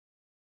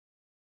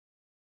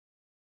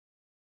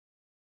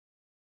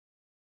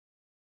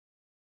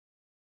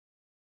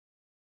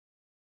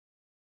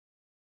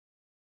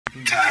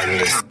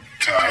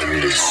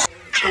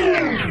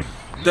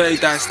Dirty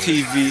Dice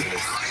TV,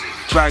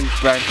 bang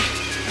bang.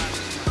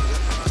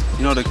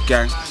 You know the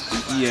gang,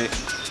 yeah.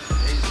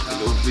 A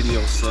little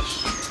video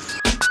sesh.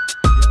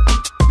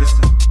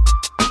 Listen.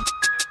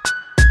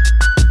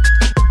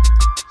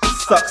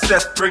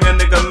 Success bring a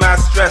nigga mad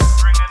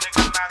stress.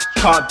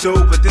 Can't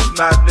deal with this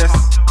madness.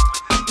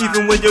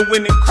 Even when you're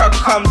winning, crowd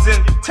comes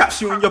in,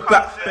 taps you on your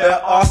back. Better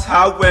ask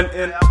how I went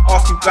in.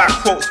 Asking back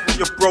quotes when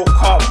you're broke,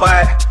 can't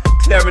buy it.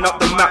 Clearing up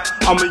the map,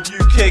 I'm a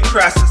UK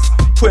crisis.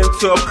 Put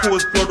into a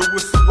pause, blow the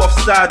whistle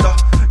offsider.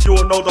 You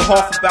all know the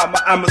half about my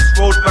Amos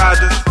road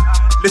riders.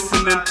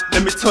 Listening,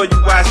 let me tell you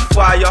why it's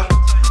fire.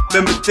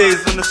 Remember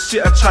days on the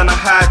shit, I'm tryna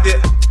hide it.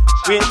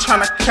 We ain't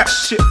tryna catch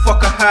shit,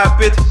 fuck a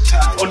hybrid.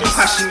 Only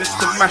passion is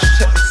to mash,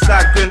 check the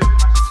sagging.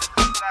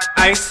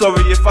 I ain't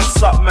sorry if I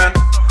suck, man.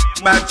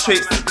 Mad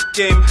traits to the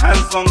game,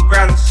 hands on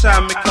grand.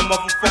 Shine, make a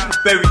motherfucker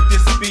bury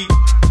this beat.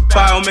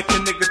 Bio, make a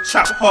nigga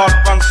trap hard,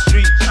 run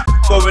street.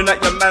 Going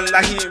at your man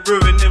like he ain't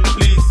ruining,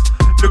 please.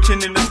 Looking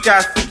in the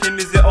sky, thinking,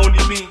 is it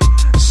only me?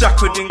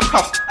 Shackled in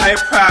cuffs, I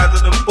ain't proud of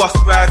them bus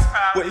rides.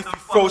 What if he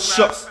throws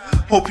shots?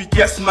 Hope he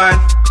gets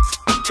mine.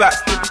 Back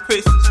still be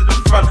facing to the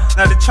front.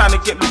 Now they trying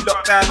to get me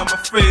locked down, I'm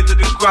afraid of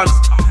the grunts.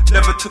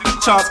 Never took a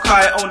chance,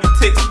 car it only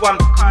takes one.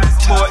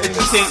 He's more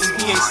educated,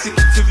 he ain't sticking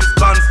to his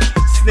guns.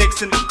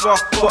 Snakes in the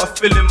grass, got a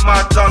fill in my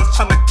guns.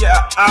 Tryna get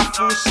an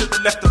eyeful, should've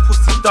left the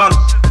pussy done.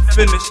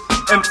 Finished,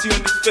 empty on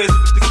his face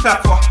with the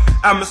clapper.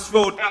 Amos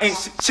Road, ain't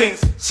shit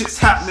changed, shit's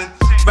happening.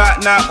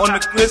 Right now on the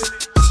grizz,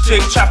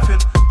 straight trapping.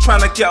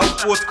 Tryna get a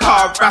ward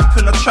car,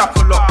 rapping a trap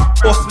a lot.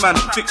 Boss man,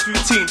 fixed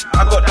routine,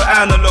 I got the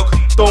analog.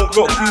 Don't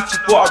rock Gucci,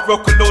 but I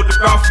rock a load of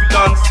Ralphie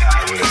Luns.